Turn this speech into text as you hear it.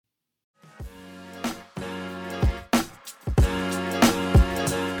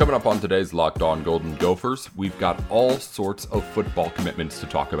Coming up on today's Locked On Golden Gophers, we've got all sorts of football commitments to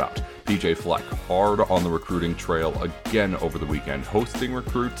talk about. PJ Fleck hard on the recruiting trail again over the weekend, hosting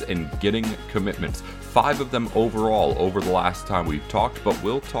recruits and getting commitments. 5 of them overall over the last time we've talked, but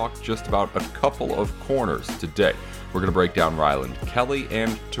we'll talk just about a couple of corners today. We're going to break down Ryland Kelly and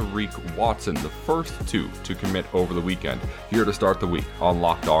Tariq Watson, the first 2 to commit over the weekend, here to start the week on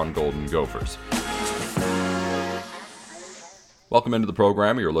Locked On Golden Gophers. Welcome into the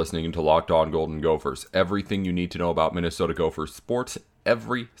program. You're listening to Locked On Golden Gophers. Everything you need to know about Minnesota Gophers sports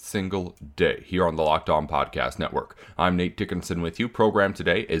every single day here on the Locked On Podcast Network. I'm Nate Dickinson with you. Program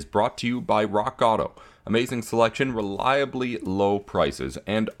today is brought to you by Rock Auto. Amazing selection, reliably low prices,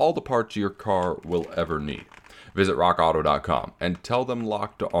 and all the parts your car will ever need. Visit rockauto.com and tell them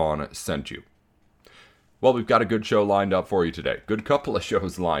Locked On sent you. Well, we've got a good show lined up for you today. Good couple of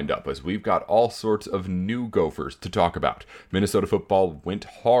shows lined up as we've got all sorts of new Gophers to talk about. Minnesota football went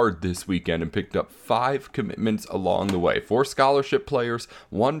hard this weekend and picked up 5 commitments along the way. 4 scholarship players,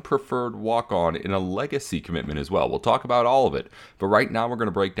 1 preferred walk-on, and a legacy commitment as well. We'll talk about all of it, but right now we're going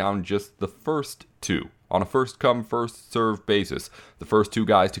to break down just the first 2. On a first-come, first-served basis, the first 2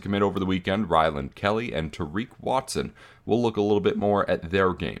 guys to commit over the weekend, Ryland Kelly and Tariq Watson. We'll look a little bit more at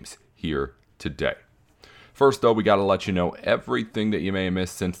their games here today. First, though, we got to let you know everything that you may have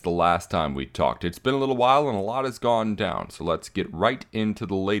missed since the last time we talked. It's been a little while and a lot has gone down, so let's get right into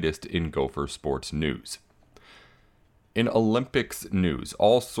the latest in Gopher sports news. In Olympics news,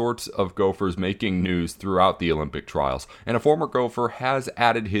 all sorts of Gophers making news throughout the Olympic trials, and a former Gopher has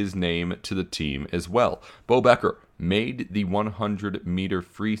added his name to the team as well. Bo Becker made the 100-meter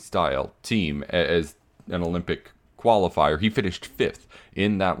freestyle team as an Olympic qualifier. He finished 5th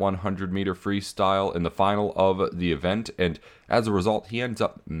in that 100-meter freestyle in the final of the event, and as a result, he ends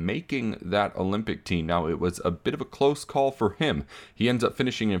up making that Olympic team. Now, it was a bit of a close call for him. He ends up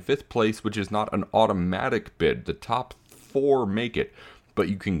finishing in 5th place, which is not an automatic bid. The top 4 make it, but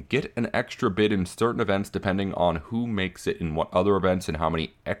you can get an extra bid in certain events depending on who makes it in what other events and how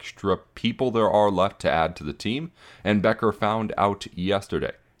many extra people there are left to add to the team, and Becker found out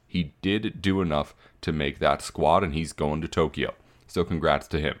yesterday. He did do enough to make that squad, and he's going to Tokyo. So congrats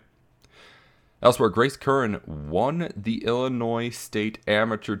to him. Elsewhere, Grace Curran won the Illinois State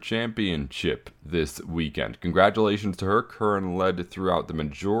Amateur Championship this weekend. Congratulations to her. Curran led throughout the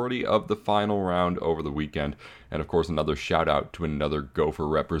majority of the final round over the weekend. And of course, another shout out to another Gopher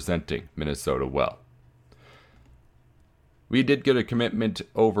representing Minnesota well. We did get a commitment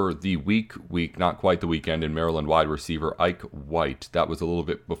over the week, not quite the weekend, in Maryland wide receiver Ike White. That was a little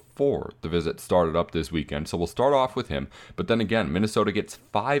bit before the visit started up this weekend, so we'll start off with him. But then again, Minnesota gets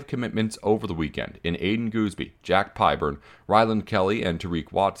 5 commitments over the weekend in Aiden Gooseby, Jack Pyburn, Ryland Kelly, and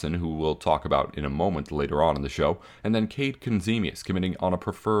Tariq Watson, who we'll talk about in a moment later on in the show, and then Cade Konzemius committing on a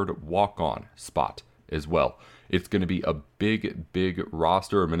preferred walk-on spot as well. It's going to be a big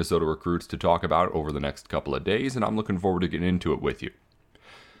roster of Minnesota recruits to talk about over the next couple of days, and I'm looking forward to getting into it with you.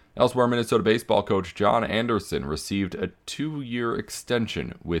 Elsewhere, Minnesota baseball coach John Anderson received a 2-year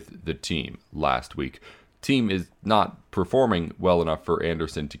extension with the team last week. Team is not performing well enough for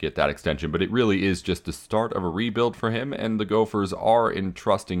Anderson to get that extension, but it really is just the start of a rebuild for him, and the Gophers are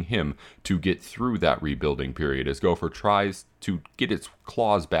entrusting him to get through that rebuilding period as Gopher tries to get its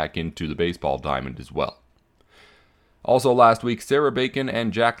claws back into the baseball diamond as well. Also last week, Sarah Bacon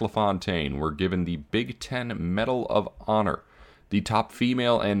and Jack LaFontaine were given the Big Ten Medal of Honor. The top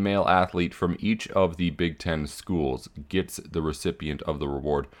female and male athlete from each of the Big Ten schools gets the recipient of the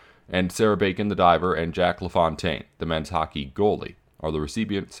reward, and Sarah Bacon, the diver, and Jack LaFontaine, the men's hockey goalie, are the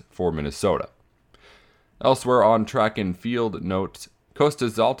recipients for Minnesota. Elsewhere on track and field notes,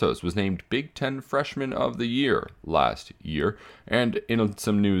 Costas Zaltos was named Big Ten Freshman of the Year last year, and in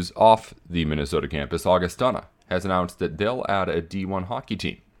some news off the Minnesota campus, Augustana has announced that they'll add a D1 hockey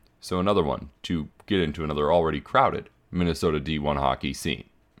team. So another one to get into another already crowded Minnesota D1 hockey scene.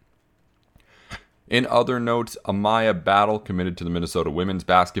 In other notes, Amaya Battle committed to the Minnesota women's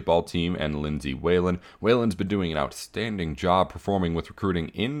basketball team, and Lindsay Whalen. Whalen's been doing an outstanding job performing with recruiting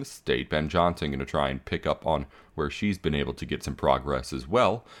in-state. Ben Johnson going to try and pick up on where she's been able to get some progress as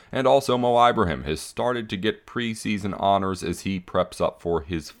well. And also Mo Ibrahim has started to get preseason honors as he preps up for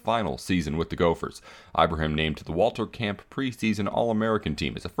his final season with the Gophers. Ibrahim named to the Walter Camp preseason All-American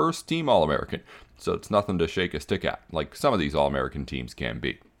team as a first-team All-American, so it's nothing to shake a stick at, like some of these All-American teams can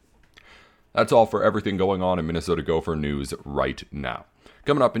be. That's all for everything going on in Minnesota Gopher news right now.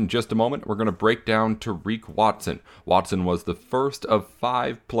 Coming up in just a moment, we're going to break down Tariq Watson. Watson was the first of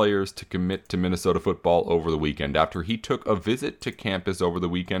 5 players to commit to Minnesota football over the weekend after he took a visit to campus over the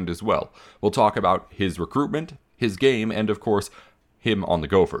weekend as well. We'll talk about his recruitment, his game, and of course, him on the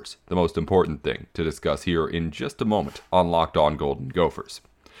Gophers, the most important thing to discuss here in just a moment on Locked On Golden Gophers.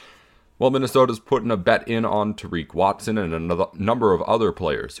 Well, Minnesota's putting a bet in on Tariq Watson and a number of other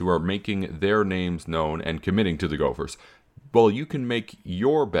players who are making their names known and committing to the Gophers. Well, you can make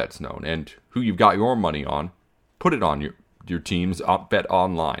your bets known, and who you've got your money on, put it on your teams at Bet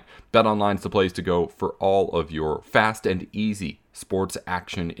Online. Bet Online's the place to go for all of your fast and easy sports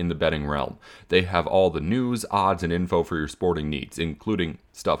action in the betting realm. They have all the news, odds, and info for your sporting needs, including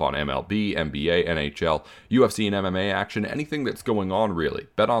stuff on MLB, NBA, NHL, UFC, and MMA action, anything that's going on really.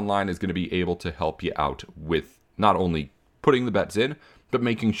 Bet Online is going to be able to help you out with not only putting the bets in, but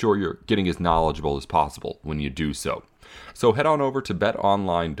making sure you're getting as knowledgeable as possible when you do so. So head on over to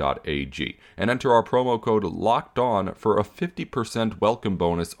betonline.ag and enter our promo code LOCKEDON for a 50% welcome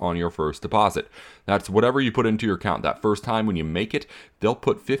bonus on your first deposit. That's whatever you put into your account that first time when you make it, they'll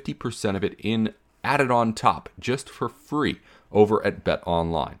put 50% of it in, added on top, just for free over at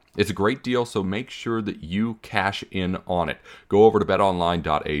BetOnline. It's a great deal, so make sure that you cash in on it. Go over to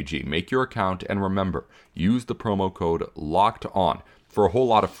betonline.ag, make your account, and remember, use the promo code LOCKEDON for a whole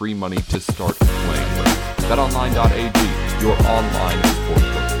lot of free money to start playing with. BetOnline.ag, your online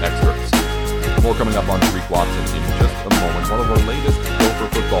sportsbook experts. More coming up on Tariq Watson in just a moment. One of our latest Gopher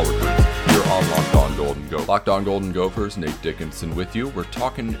football recruits here on Locked On Golden Gophers. Locked On Golden Gophers, Nate Dickinson with you. We're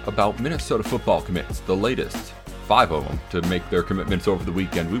talking about Minnesota football commits, the latest, 5 of them, to make their commitments over the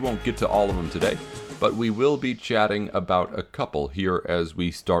weekend. We won't get to all of them today, but we will be chatting about a couple here as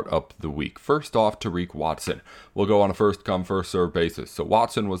we start up the week. First off, Tariq Watson. We'll go on a first-come, first-served basis. So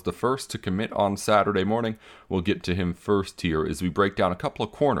Watson was the first to commit on Saturday morning. We'll get to him first here as we break down a couple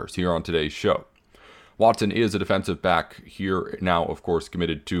of corners here on today's show. Watson is a defensive back here now, of course,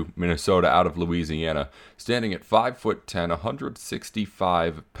 committed to Minnesota out of Louisiana, standing at 5'10",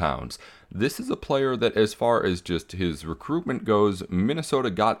 165 pounds. This is a player that, as far as just his recruitment goes, Minnesota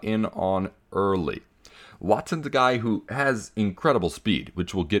got in on early. Watson's a guy who has incredible speed,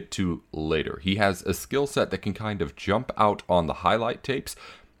 which we'll get to later. He has a skill set that can kind of jump out on the highlight tapes,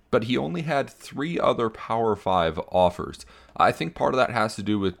 but he only had 3 other Power 5 offers. I think part of that has to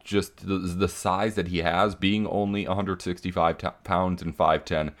do with just the size that he has, being only 165 pounds and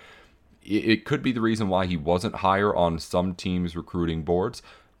 5'10". It could be the reason why he wasn't higher on some teams' recruiting boards,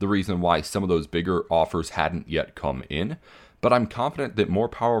 the reason why some of those bigger offers hadn't yet come in. But I'm confident that more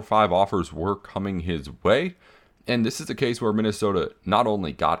Power 5 offers were coming his way, and this is a case where Minnesota not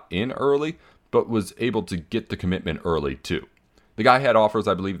only got in early, but was able to get the commitment early too. The guy had offers,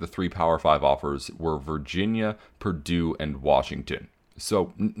 I believe the 3 Power 5 offers were Virginia, Purdue, and Washington.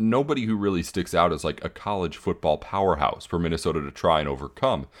 So nobody who really sticks out as like a college football powerhouse for Minnesota to try and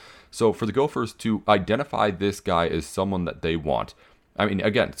overcome. So for the Gophers to identify this guy as someone that they want, I mean,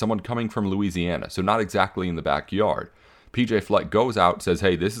 again, someone coming from Louisiana, so not exactly in the backyard, PJ Fleck goes out, says,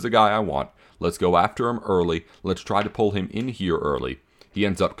 hey, this is a guy I want. Let's go after him early. Let's try to pull him in here early. He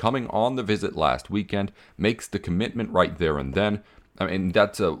ends up coming on the visit last weekend, makes the commitment right there and then. I mean,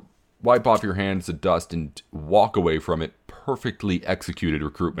 that's a wipe off your hands the dust and walk away from it. Perfectly executed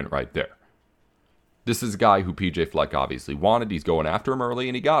recruitment right there. This is a guy who PJ Fleck obviously wanted. He's going after him early,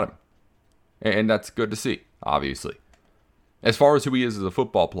 and he got him. And that's good to see, obviously. As far as who he is as a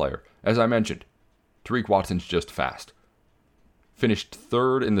football player, as I mentioned, Tariq Watson's just fast. Finished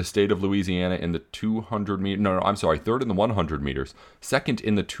 3rd in the state of Louisiana in the 200 meters. Third in the 100 meters, 2nd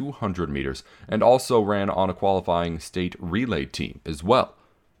in the 200 meters, and also ran on a qualifying state relay team as well.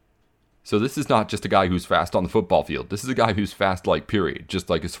 So this is not just a guy who's fast on the football field. This is a guy who's fast like period, just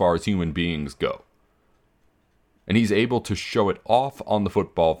like as far as human beings go. And he's able to show it off on the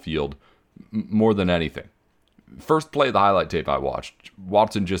football field more than anything. First play of the highlight tape I watched,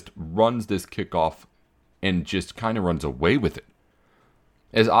 Watson just runs this kickoff and just kind of runs away with it.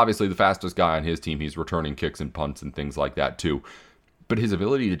 As obviously the fastest guy on his team, he's returning kicks and punts and things like that too. But his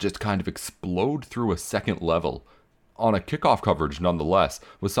ability to just kind of explode through a second level on a kickoff coverage nonetheless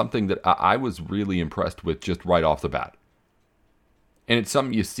was something that I was really impressed with just right off the bat. And it's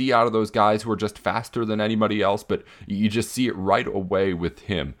something you see out of those guys who are just faster than anybody else, but you just see it right away with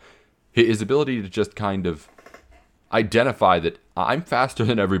him. His ability to just kind of identify that I'm faster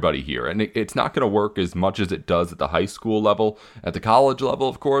than everybody here. And it's not going to work as much as it does at the high school level. At the college level,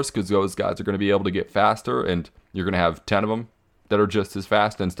 of course, because those guys are going to be able to get faster, and you're going to have 10 of them that are just as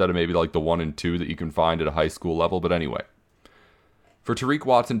fast instead of maybe like the 1 and 2 that you can find at a high school level. But anyway, for Tariq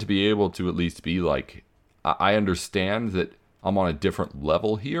Watson to be able to at least be like, I understand that I'm on a different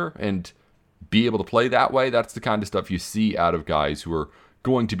level here, and be able to play that way, that's the kind of stuff you see out of guys who are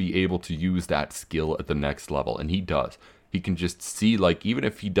going to be able to use that skill at the next level, and he does. He can just see, like, even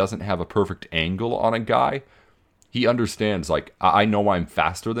if he doesn't have a perfect angle on a guy, He understands, like, I know I'm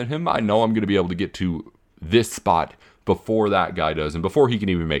faster than him. I know I'm going to be able to get to this spot before that guy does and before he can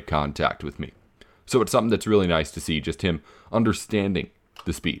even make contact with me. So it's something that's really nice to see, just him understanding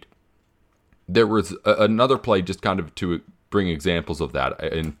the speed. There was another play, just kind of to bring examples of that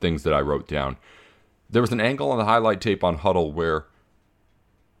and things that I wrote down. There was an angle on the highlight tape on Huddle where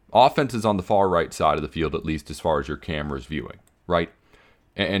offense is on the far right side of the field, at least as far as your camera's viewing, right?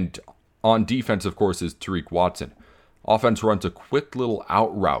 And on defense, of course, is Tariq Watson. Offense runs a quick little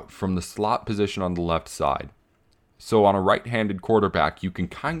out route from the slot position on the left side. So on a right-handed quarterback, you can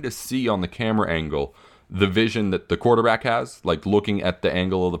kind of see on the camera angle the vision that the quarterback has, like looking at the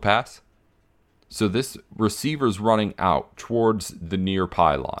angle of the pass. So this receiver's running out towards the near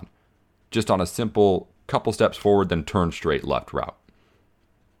pylon, just on a simple couple steps forward, then turn straight left route.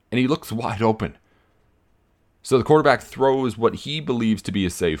 And he looks wide open. So the quarterback throws what he believes to be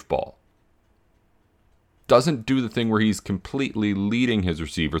a safe ball. Doesn't do the thing where he's completely leading his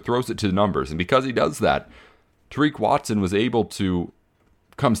receiver, throws it to the numbers. And because he does that, Tariq Watson was able to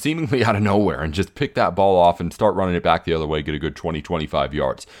come seemingly out of nowhere and just pick that ball off and start running it back the other way, get a good 20, 25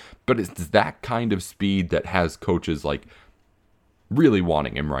 yards. But it's that kind of speed that has coaches like really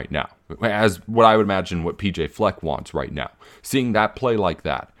wanting him right now. As what I would imagine what PJ Fleck wants right now. Seeing that play like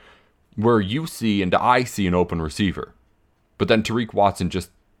that, where you see and I see an open receiver, but then Tariq Watson just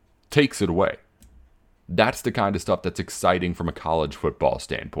takes it away. That's the kind of stuff that's exciting from a college football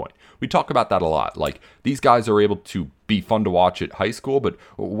standpoint. We talk about that a lot. Like, these guys are able to be fun to watch at high school, but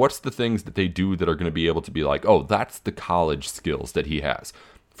what's the things that they do that are going to be able to be like, oh, that's the college skills that he has?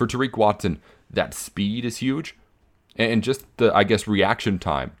 For Tariq Watson, that speed is huge. And just the, I guess, reaction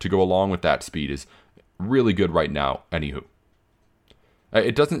time to go along with that speed is really good right now, anywho.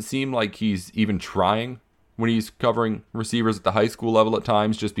 It doesn't seem like he's even trying when he's covering receivers at the high school level at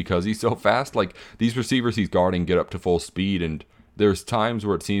times just because he's so fast. Like, these receivers he's guarding get up to full speed, and there's times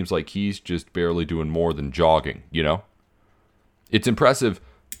where it seems like he's just barely doing more than jogging, you know? It's impressive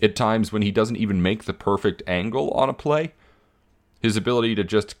at times when he doesn't even make the perfect angle on a play. His ability to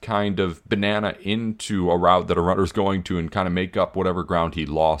just kind of banana into a route that a runner's going to and kind of make up whatever ground he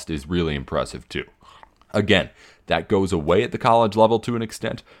lost is really impressive too. Again, that goes away at the college level to an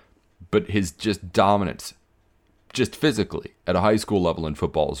extent, but his just dominance, just physically, at a high school level in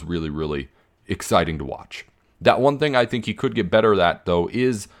football is really, really exciting to watch. That one thing I think he could get better at, though,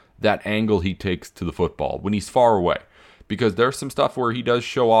 is that angle he takes to the football when he's far away. Because there's some stuff where he does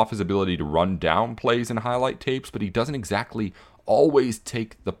show off his ability to run down plays in highlight tapes, but he doesn't exactly always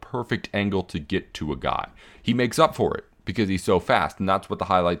take the perfect angle to get to a guy. He makes up for it because he's so fast, and that's what the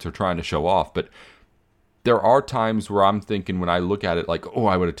highlights are trying to show off. But there are times where I'm thinking when I look at it like, oh,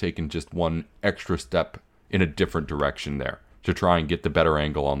 I would have taken just one extra step in a different direction there to try and get the better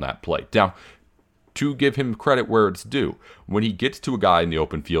angle on that play. Now, to give him credit where it's due, when he gets to a guy in the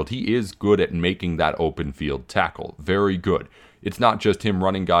open field, he is good at making that open field tackle. Very good. It's not just him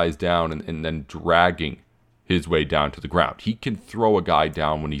running guys down and then dragging his way down to the ground. He can throw a guy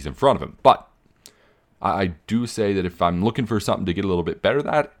down when he's in front of him. But I do say that if I'm looking for something to get a little bit better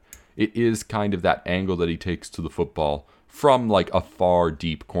at, it is kind of that angle that he takes to the football from like a far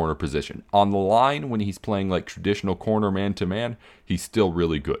deep corner position. On the line, when he's playing like traditional corner man-to-man, he's still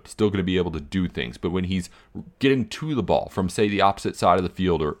really good. Still going to be able to do things. But when he's getting to the ball from, say, the opposite side of the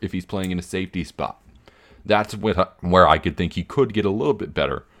field, or if he's playing in a safety spot, that's where I could think he could get a little bit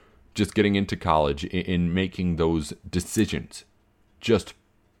better just getting into college in making those decisions. Just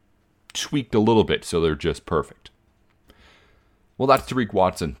tweaked a little bit so they're just perfect. Well, that's Tariq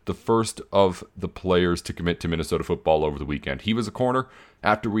Watson, the first of the players to commit to Minnesota football over the weekend. He was a corner.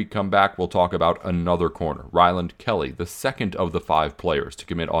 After we come back, we'll talk about another corner, Ryland Kelly, the second of the 5 players to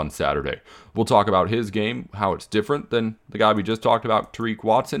commit on Saturday. We'll talk about his game, how it's different than the guy we just talked about, Tariq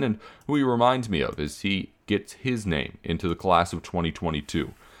Watson, and who he reminds me of as he gets his name into the class of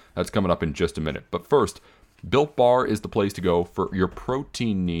 2022. That's coming up in just a minute. But first, Built Bar is the place to go for your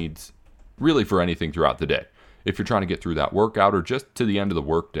protein needs, really for anything throughout the day. If you're trying to get through that workout or just to the end of the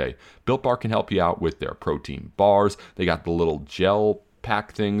workday, Built Bar can help you out with their protein bars. They got the little gel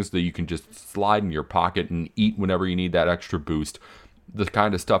pack things that you can just slide in your pocket and eat whenever you need that extra boost. The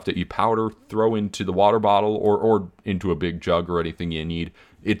kind of stuff that you powder, throw into the water bottle or into a big jug or anything you need.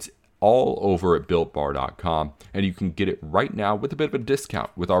 It's all over at BuiltBar.com, and you can get it right now with a bit of a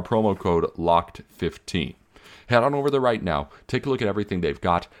discount with our promo code LOCKED15. Head on over there right now, take a look at everything they've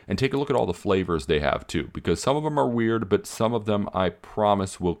got, and take a look at all the flavors they have too, because some of them are weird, but some of them I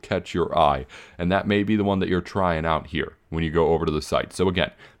promise will catch your eye, and that may be the one that you're trying out here when you go over to the site. So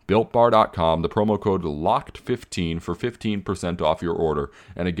again, BuiltBar.com, the promo code LOCKED15 for 15% off your order,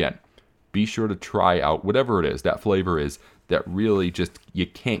 and again, be sure to try out whatever it is, that flavor is, that really just you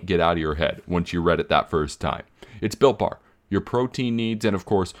can't get out of your head once you read it that first time. It's Built Bar, your protein needs, and of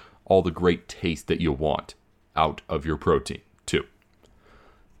course, all the great taste that you want out of your protein, too.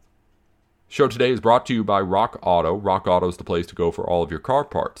 Show today is brought to you by Rock Auto. Rock Auto is the place to go for all of your car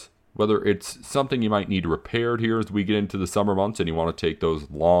parts. Whether it's something you might need repaired here as we get into the summer months and you want to take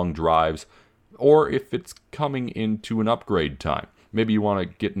those long drives, or if it's coming into an upgrade time. Maybe you want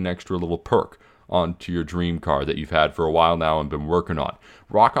to get an extra little perk onto your dream car that you've had for a while now and been working on.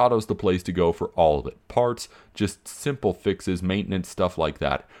 Rock Auto's the place to go for all of it. Parts, just simple fixes, maintenance, stuff like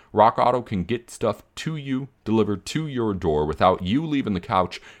that. Rock Auto can get stuff to you, delivered to your door without you leaving the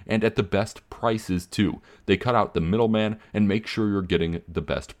couch, and at the best prices too. They cut out the middleman and make sure you're getting the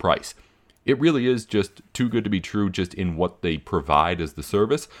best price. It really is just too good to be true just in what they provide as the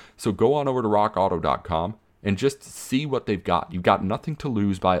service. So go on over to rockauto.com and just see what they've got. You've got nothing to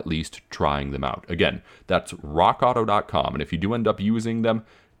lose by at least trying them out. Again, that's rockauto.com. And if you do end up using them,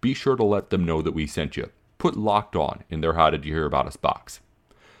 be sure to let them know that we sent you. Put Locked On in their How Did You Hear About Us box.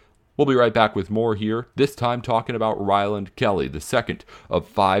 We'll be right back with more here, this time talking about Ryland Kelly, the second of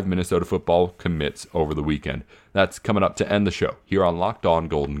 5 Minnesota football commits over the weekend. That's coming up to end the show here on Locked On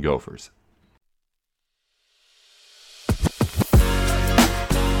Golden Gophers.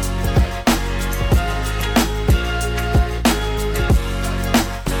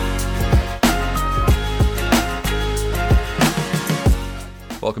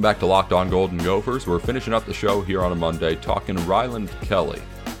 Welcome back to Locked On Golden Gophers. We're finishing up the show here on a Monday talking Ryland Kelly.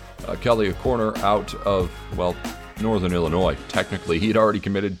 Kelly, a corner out of, Northern Illinois. Technically, he had already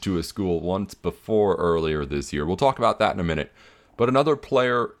committed to a school once before earlier this year. We'll talk about that in a minute. But another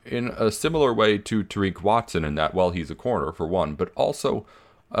player in a similar way to Tariq Watson in that, he's a corner for one, but also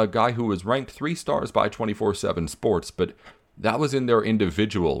a guy who was ranked 3 stars by 24/7 Sports, but that was in their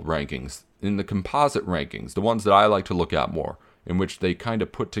individual rankings. In the composite rankings, the ones that I like to look at more, in which they kind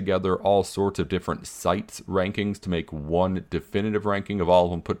of put together all sorts of different sites' rankings to make one definitive ranking of all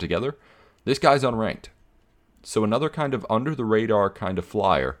of them put together. This guy's unranked. So another kind of under-the-radar kind of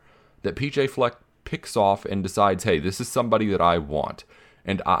flyer that PJ Fleck picks off and decides, hey, this is somebody that I want.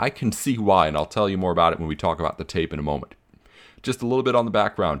 And I can see why, and I'll tell you more about it when we talk about the tape in a moment. Just a little bit on the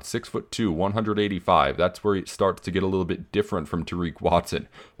background, 6'2", 185. That's where it starts to get a little bit different from Tariq Watson.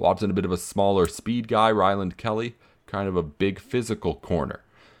 Watson, a bit of a smaller speed guy. Ryland Kelly, kind of a big physical corner.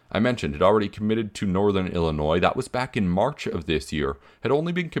 I mentioned had already committed to Northern Illinois. That was back in March of this year. Had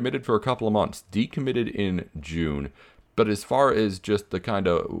only been committed for a couple of months. Decommitted in June. But as far as just the kind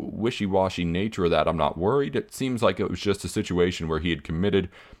of wishy-washy nature of that, I'm not worried. It seems like it was just a situation where he had committed,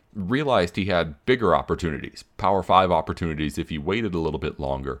 realized he had bigger opportunities, Power 5 opportunities if he waited a little bit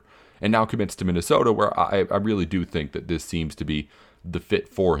longer, and now commits to Minnesota, where I really do think that this seems to be the fit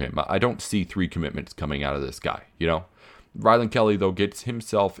for him. I don't see 3 commitments coming out of this guy, Ryland Kelly, though, gets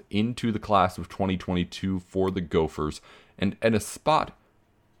himself into the class of 2022 for the Gophers, and a spot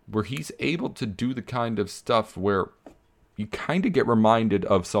where he's able to do the kind of stuff where you kind of get reminded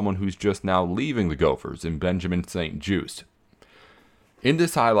of someone who's just now leaving the Gophers in Benjamin St-Juste. In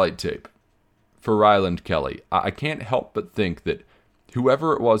this highlight tape for Ryland Kelly, I can't help but think that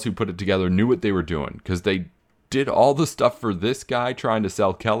whoever it was who put it together knew what they were doing, because they did all the stuff for this guy trying to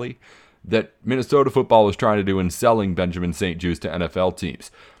sell Kelly that Minnesota football was trying to do in selling Benjamin St-Juste to NFL teams.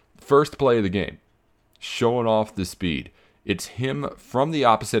 First play of the game, showing off the speed. It's him from the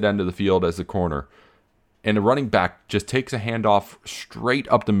opposite end of the field as a corner, and a running back just takes a handoff straight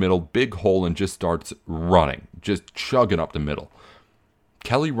up the middle, big hole, and just starts running, just chugging up the middle.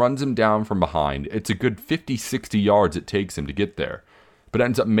 Kelly runs him down from behind. It's a good 50, 60 yards it takes him to get there, but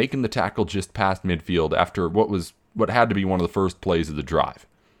ends up making the tackle just past midfield after what had to be one of the first plays of the drive.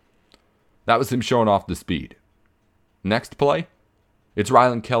 That was him showing off the speed. Next play, it's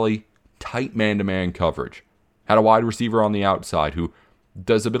Ryland Kelly, tight man-to-man coverage. Had a wide receiver on the outside who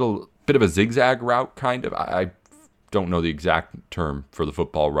does a bit of a zigzag route, kind of. I don't know the exact term for the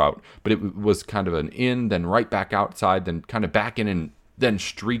football route, but it was kind of an in, then right back outside, then kind of back in and then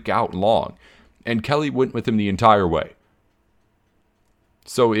streak out long. And Kelly went with him the entire way.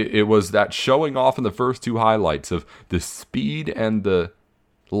 So it was that showing off in the first 2 highlights of the speed and the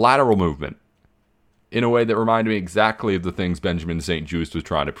lateral movement in a way that reminded me exactly of the things Benjamin St-Juste was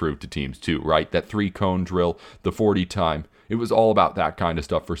trying to prove to teams too, right? That 3-cone drill, the 40 time. It was all about that kind of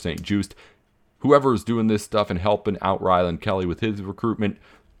stuff for St-Juste. Whoever's doing this stuff and helping out Ryland Kelly with his recruitment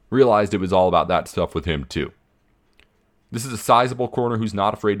realized it was all about that stuff with him too. This is a sizable corner who's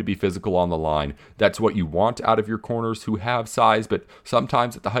not afraid to be physical on the line. That's what you want out of your corners who have size, but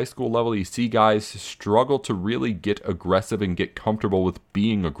sometimes at the high school level, you see guys struggle to really get aggressive and get comfortable with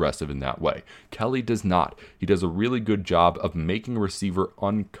being aggressive in that way. Kelly does not. He does a really good job of making a receiver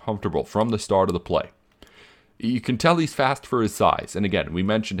uncomfortable from the start of the play. You can tell he's fast for his size, and again, we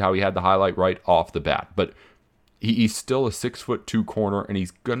mentioned how he had the highlight right off the bat, but he's still a 6'2" corner, and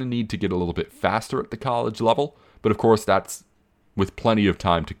he's going to need to get a little bit faster at the college level. But of course, that's with plenty of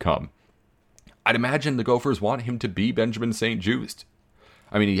time to come. I'd imagine the Gophers want him to be Benjamin St-Juste.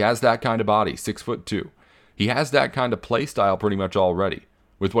 I mean, he has that kind of body, 6'2". He has that kind of play style pretty much already,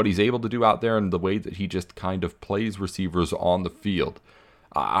 with what he's able to do out there and the way that he just kind of plays receivers on the field.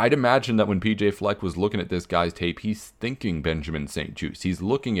 I'd imagine that when PJ Fleck was looking at this guy's tape, he's thinking Benjamin St-Juste. He's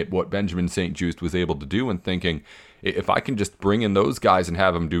looking at what Benjamin St-Juste was able to do and thinking, if I can just bring in those guys and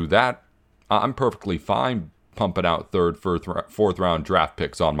have him do that, I'm perfectly fine pumping out third, fourth round draft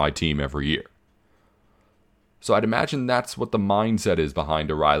picks on my team every year. So I'd imagine that's what the mindset is behind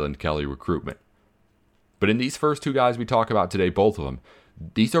a Ryland Kelly recruitment. But in these first two guys we talk about today, both of them,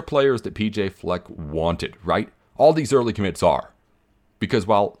 these are players that PJ Fleck wanted, right? All these early commits are. Because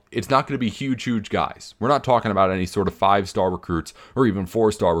while it's not going to be huge guys, we're not talking about any sort of 5-star recruits or even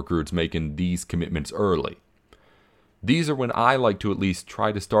 4-star recruits making these commitments early. These are when I like to at least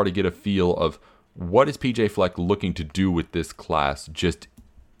try to start to get a feel of what is PJ Fleck looking to do with this class just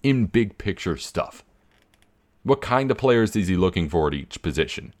in big picture stuff. What kind of players is he looking for at each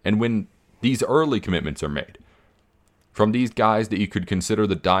position? And when these early commitments are made, from these guys that you could consider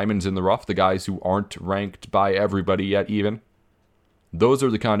the diamonds in the rough, the guys who aren't ranked by everybody yet even, those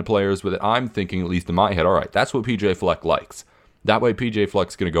are the kind of players that I'm thinking, at least in my head, all right, that's what PJ Fleck likes. That way PJ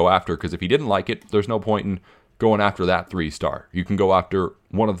Fleck's going to go after, because if he didn't like it, there's no point in going after that 3-star. You can go after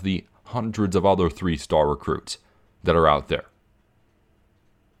one of the hundreds of other 3-star recruits that are out there.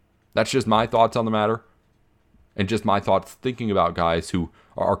 That's just my thoughts on the matter, and just my thoughts thinking about guys who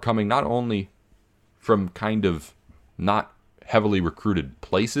are coming not only from kind of not heavily recruited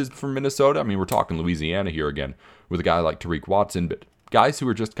places from Minnesota. I mean, we're talking Louisiana here again with a guy like Tariq Watson, but guys who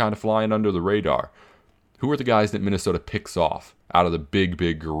are just kind of flying under the radar. Who are the guys that Minnesota picks off out of the big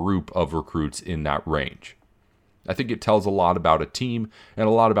group of recruits in that range? I think it tells a lot about a team and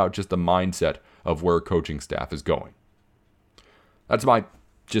a lot about just the mindset of where a coaching staff is going. That's my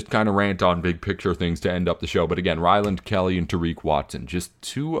just kind of rant on big picture things to end up the show. But again, Ryland Kelly and Tariq Watson, just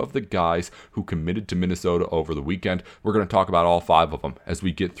two of the guys who committed to Minnesota over the weekend. We're going to talk about all 5 of them as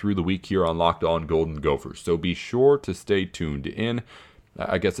we get through the week here on Locked On Golden Gophers. So be sure to stay tuned in.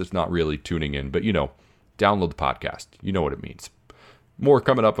 I guess it's not really tuning in, but download the podcast. You know what it means. More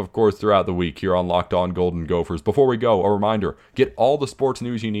coming up, of course, throughout the week here on Locked On Golden Gophers. Before we go, a reminder, get all the sports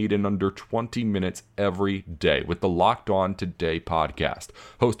news you need in under 20 minutes every day with the Locked On Today podcast.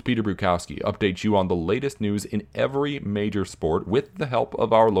 Host Peter Bukowski updates you on the latest news in every major sport with the help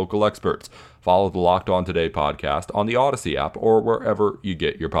of our local experts. Follow the Locked On Today podcast on the Odyssey app or wherever you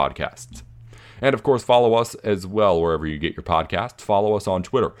get your podcasts. And of course, follow us as well wherever you get your podcasts. Follow us on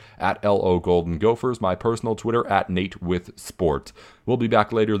Twitter at LO Golden Gophers, my personal Twitter at Nate with Sports. We'll be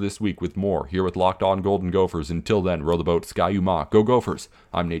back later this week with more here with Locked On Golden Gophers. Until then, row the boat, Sky-U-Ma, go Gophers.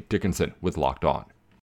 I'm Nate Dickinson with Locked On.